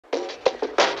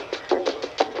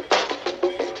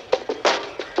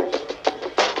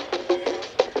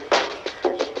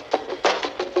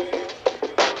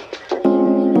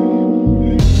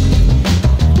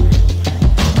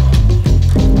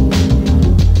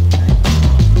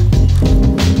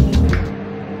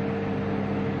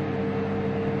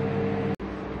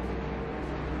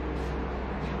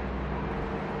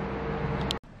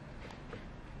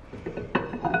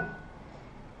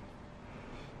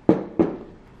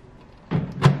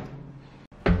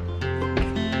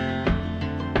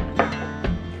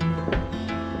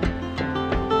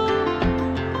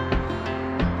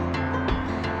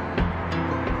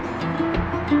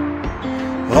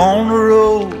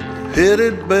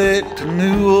headed back to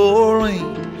New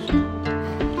Orleans,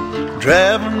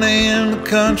 driving in the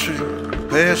country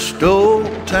past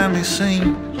old-timey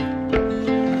scenes.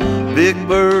 Big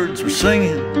birds were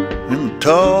singing in the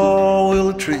tall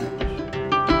willow trees,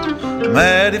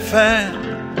 mighty fine.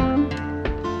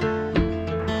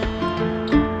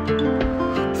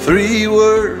 3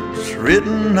 words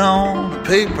written on a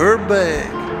paper bag,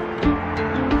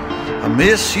 I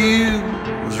miss you,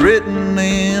 was written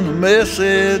in a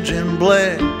message in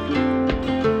black,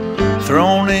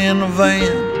 thrown in a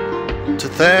van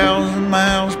 2,000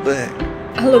 miles back.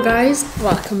 Hello guys,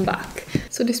 welcome back.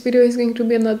 So this video is going to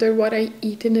be another what I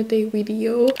eat in a day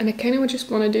video, and I kind of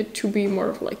just wanted it to be more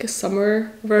of like a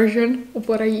summer version of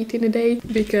what I eat in a day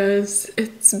because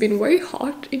it's been very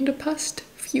hot in the past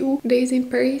few days in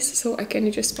Paris, so I kind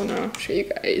of just want to show you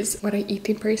guys what I eat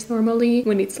in Paris normally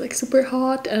when it's like super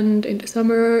hot and in the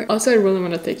summer. Also, I really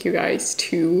want to take you guys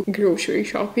to grocery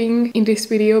shopping in this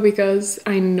video because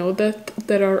I know that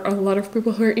there are a lot of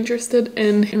people who are interested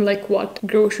in like what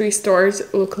grocery stores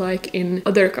look like in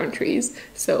other countries.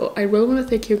 So I really want to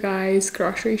take you guys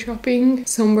grocery shopping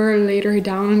somewhere later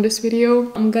down in this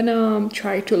video. I'm gonna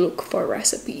try to look for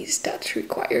recipes that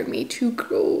require me to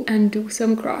go and do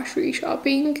some grocery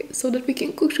shopping so that we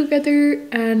can cook together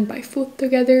and buy food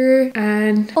together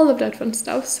and all of that fun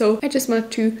stuff. So I just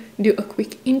want to do a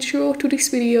quick intro to this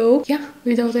video. Yeah,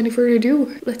 without any further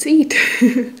ado, let's eat.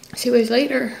 See you guys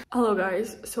later. Hello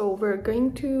guys, so we're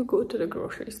going to go to the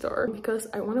grocery store because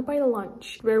I want to buy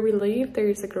lunch. Where we live, there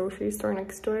is a grocery store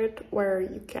next to it where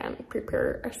you can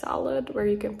prepare a salad, where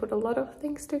you can put a lot of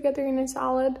things together in a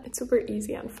salad. It's super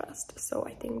easy and fast, so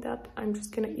I think that I'm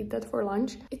just gonna eat that for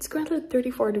lunch. It's currently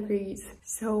 34 degrees,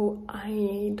 so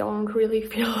I don't really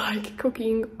feel like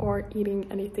cooking or eating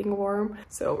anything warm,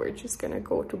 so we're just gonna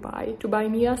go to buy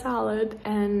me a salad,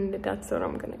 and that's what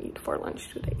I'm gonna eat for lunch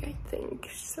today, I think.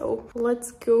 So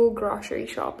let's go grocery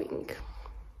shopping.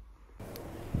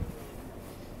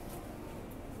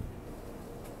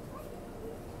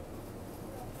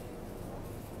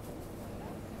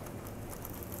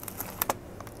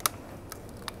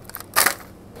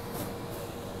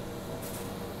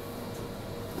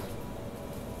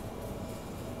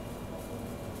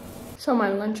 So my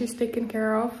lunch is taken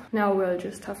care of. Now we'll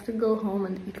just have to go home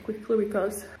and eat quickly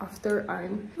because after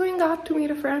I'm going out to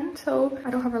meet a friend, so I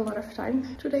don't have a lot of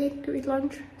time today to eat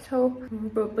lunch. So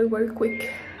probably very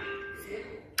quick.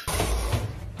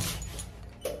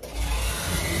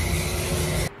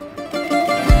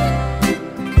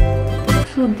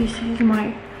 So this is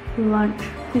my lunch.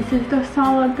 This is the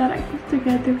salad that I put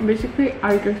together. Basically,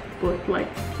 I just put like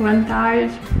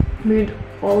lentils with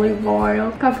olive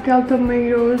oil, cocktail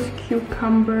tomatoes,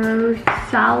 cucumbers,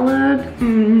 salad,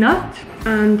 nuts,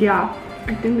 and yeah,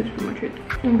 I think that's pretty much it.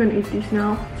 I'm gonna eat this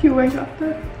now. See you guys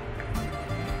after.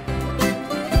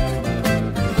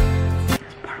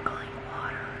 Sparkling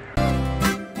water.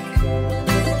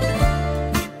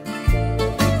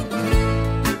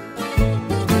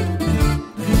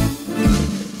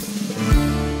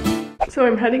 So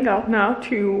I'm heading out now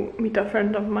to meet a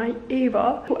friend of mine,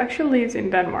 Ava, who actually lives in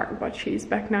Denmark, but she's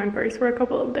back now in Paris for a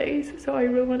couple of days. So I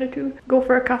really wanted to go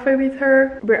for a cafe with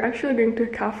her. We're actually going to a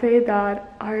cafe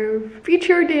that I've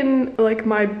featured in like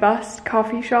my best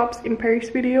coffee shops in Paris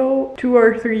video 2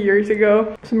 or 3 years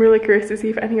ago. So I'm really curious to see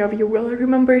if any of you will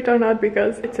remember it or not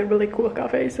because it's a really cool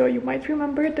cafe. So you might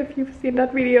remember it if you've seen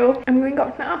that video. I'm going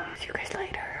out now. See you guys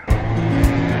later.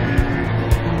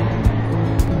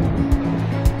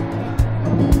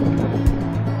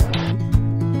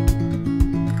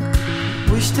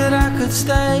 Wish that I could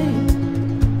stay,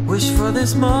 wish for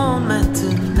this moment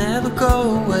to never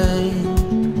go away.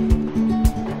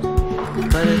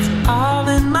 But it's all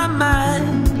in my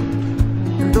mind,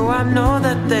 and though I know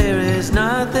that there is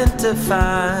nothing to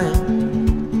find,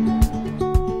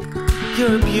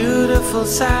 you're a beautiful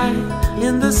sight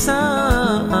in the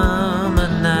summer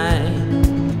night,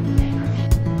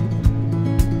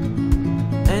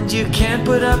 and you can't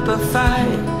put up a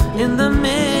fight in the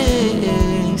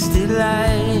misty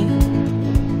light.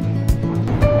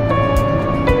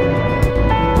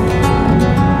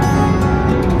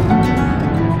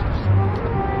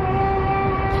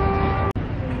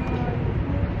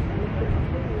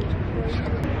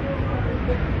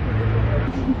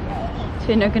 So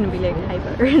you're not going to be like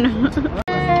hyper, no?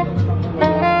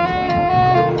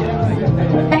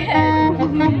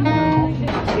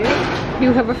 Do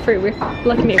you have a favorite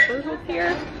like neighborhood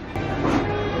here?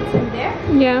 In there?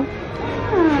 Yeah.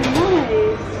 Ah,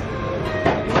 nice.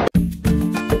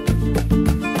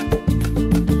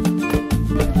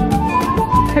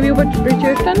 Have you watched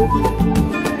Bridgerton?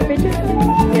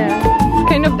 Bridgerton? Yeah.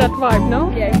 Kind of that vibe,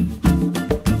 no? Yeah.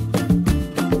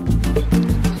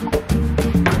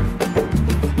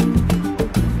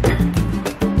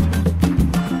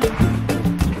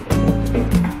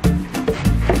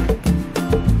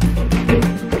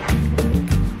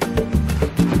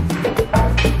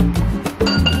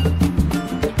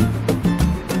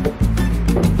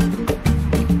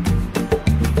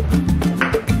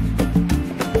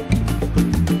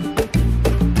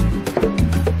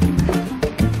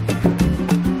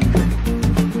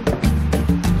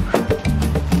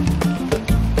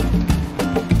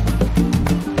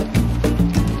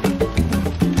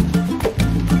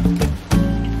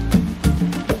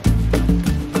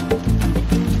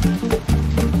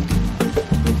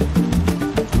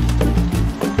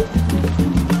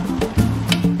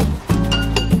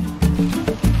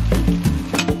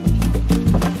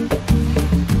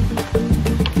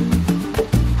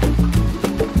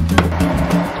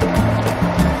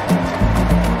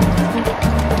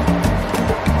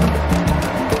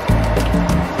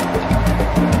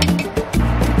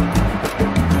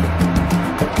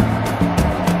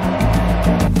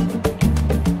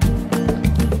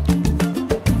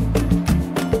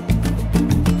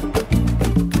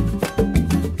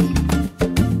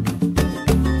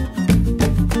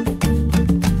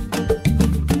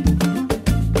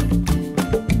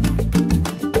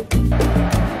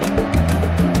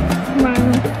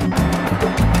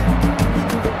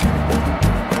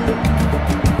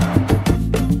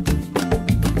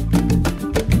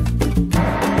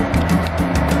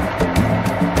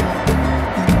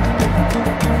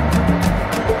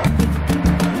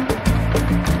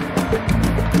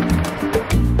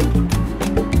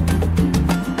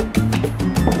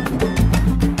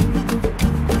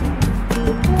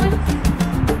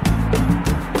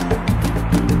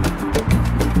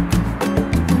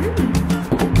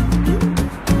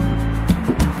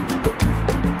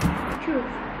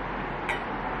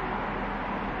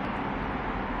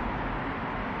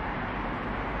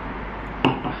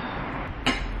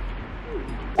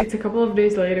 It's a couple of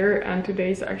days later and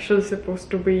today is actually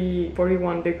supposed to be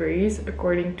 41 degrees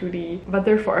according to the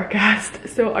weather forecast.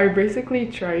 So I basically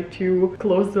tried to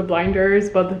close the blinders,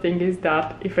 but the thing is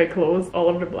that if I close all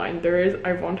of the blinders,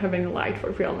 I won't have any light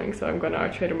for filming, so I'm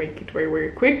gonna try to make it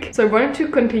very quick. So I wanted to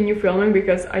continue filming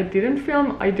because I didn't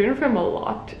film a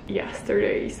lot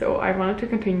yesterday, so I wanted to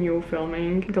continue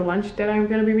filming the lunch that I'm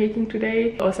gonna be making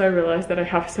today. Also, I realized that I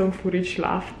have some footage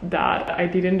left that I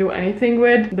didn't do anything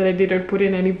with, that I didn't put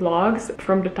in any vlogs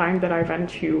from the time that I went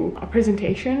to a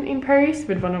presentation in Paris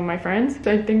with one of my friends.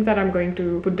 So I think that I'm going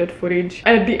to put that footage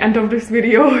at the end of this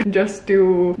video just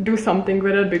to do something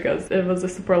with it, because it was a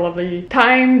super lovely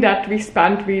time that we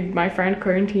spent with my friend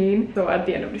Quarantine. So at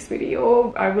the end of this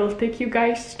video, I will take you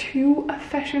guys to a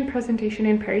fashion presentation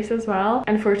in Paris as well.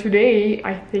 And for today,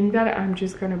 I think that I'm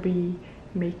just gonna be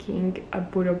making a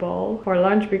Buddha ball for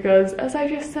lunch, because as I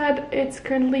just said, it's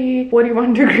currently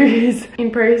 41 degrees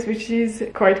in Paris, which is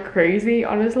quite crazy.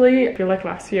 Honestly, I feel like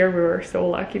last year we were so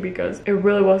lucky because it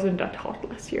really wasn't that hot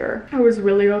last year. It was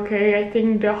really okay. I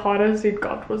think the hottest it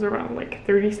got was around like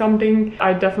 30 something.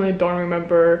 I definitely don't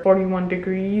remember 41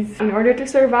 degrees. In order to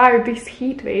survive this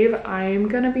heat wave, I'm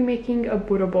gonna be making a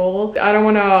Buddha ball. I don't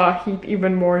want to heat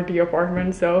even more the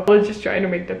apartment, so I'll just try to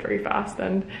make that very fast.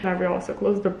 And I will also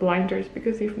close the blinders,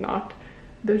 because if not,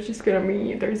 there's gonna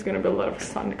be a lot of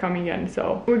sun coming in.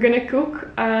 So we're gonna cook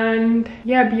and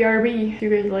yeah, BRB. See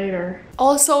you guys later.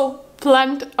 Also,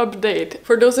 plant update.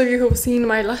 For those of you who've seen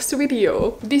my last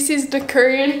video, this is the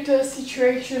current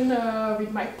situation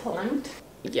with my plant.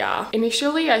 Yeah,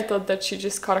 initially I thought that she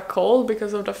just caught a cold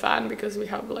because of the fan, because we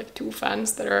have like 2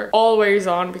 fans that are always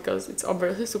on because it's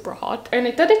obviously super hot, and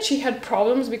I thought that she had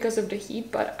problems because of the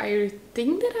heat, but I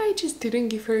think that I just didn't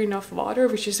give her enough water,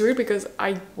 which is weird because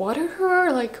I water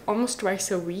her like almost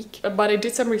twice a week. But I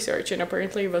did some research and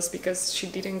apparently it was because she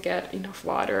didn't get enough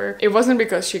water. It wasn't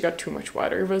because she got too much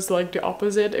water, it was like the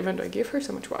opposite, even though I gave her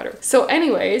so much water. So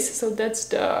anyways, so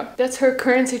that's her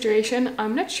current situation.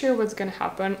 I'm not sure what's gonna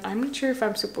happen. I'm not sure if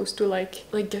I'm supposed to like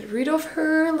get rid of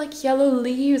her like yellow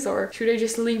leaves, or should I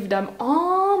just leave them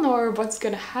on, or what's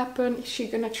gonna happen? Is she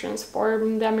gonna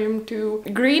transform them into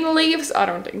green leaves? I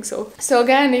don't think so. So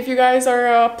again, if you guys are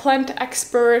a plant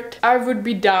expert, I would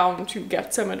be down to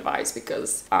get some advice,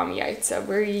 because yeah, it's a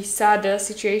very sad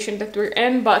situation that we're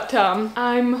in, but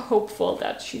I'm hopeful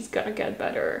that she's gonna get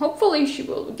better. Hopefully she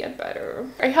will get better.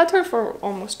 I had her for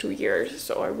almost 2 years,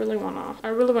 so I really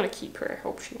wanna keep her. I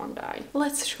hope she won't die.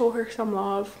 Let's show her some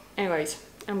love. Anyways,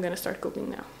 I'm gonna start cooking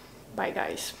now. Bye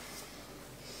guys.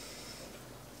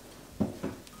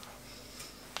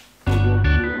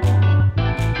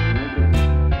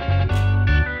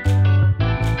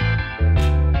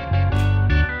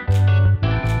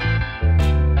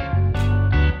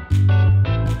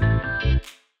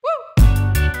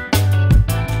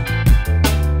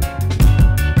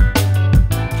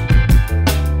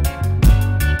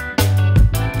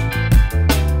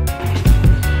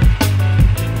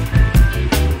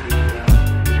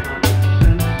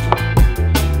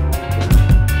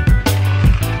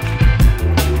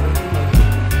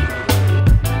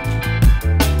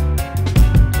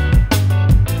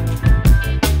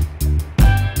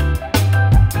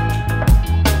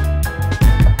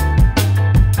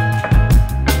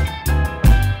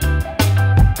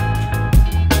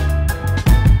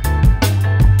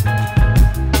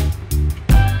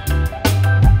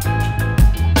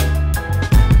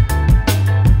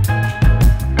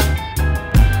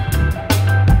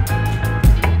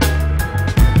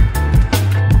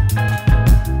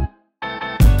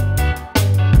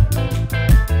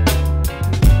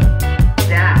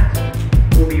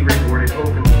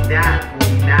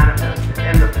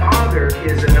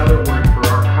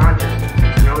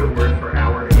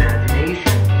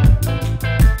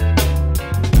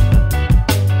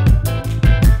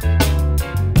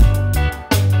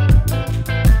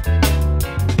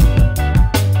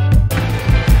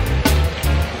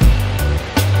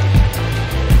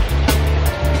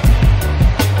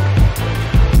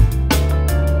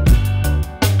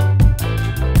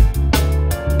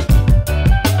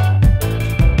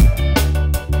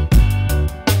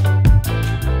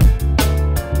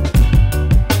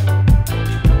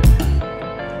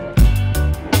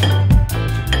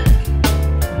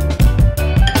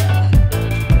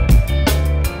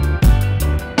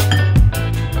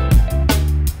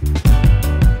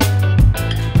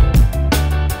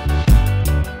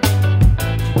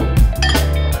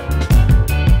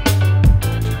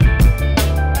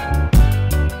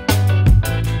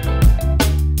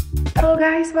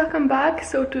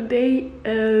 So today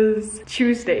is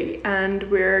Tuesday and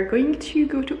we're going to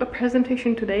go to a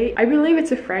presentation today. I believe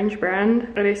it's a French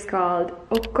brand. It is called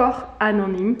Encore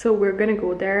Anonyme. So we're gonna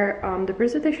go there. The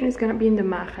presentation is gonna be in the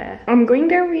Marais. I'm going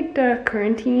there with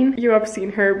Quarantine. You have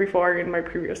seen her before in my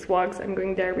previous vlogs. I'm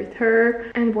going there with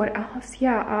her. And what else?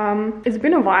 Yeah, it's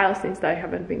been a while since I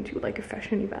haven't been to like a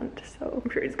fashion event, so I'm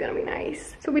sure it's gonna be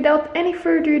nice. So without any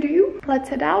further ado, let's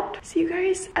head out. See you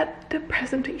guys at the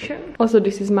presentation. Also,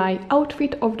 this is my outfit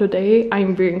of the day.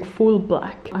 I'm wearing full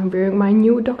black. I'm wearing my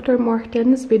new Dr.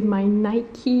 Martens with my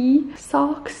Nike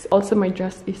socks. Also, my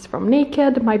dress is from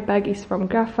Naked, my bag is from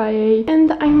Graphite,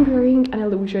 and I'm wearing an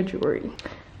Illusia jewelry.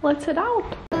 Let's head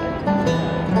out.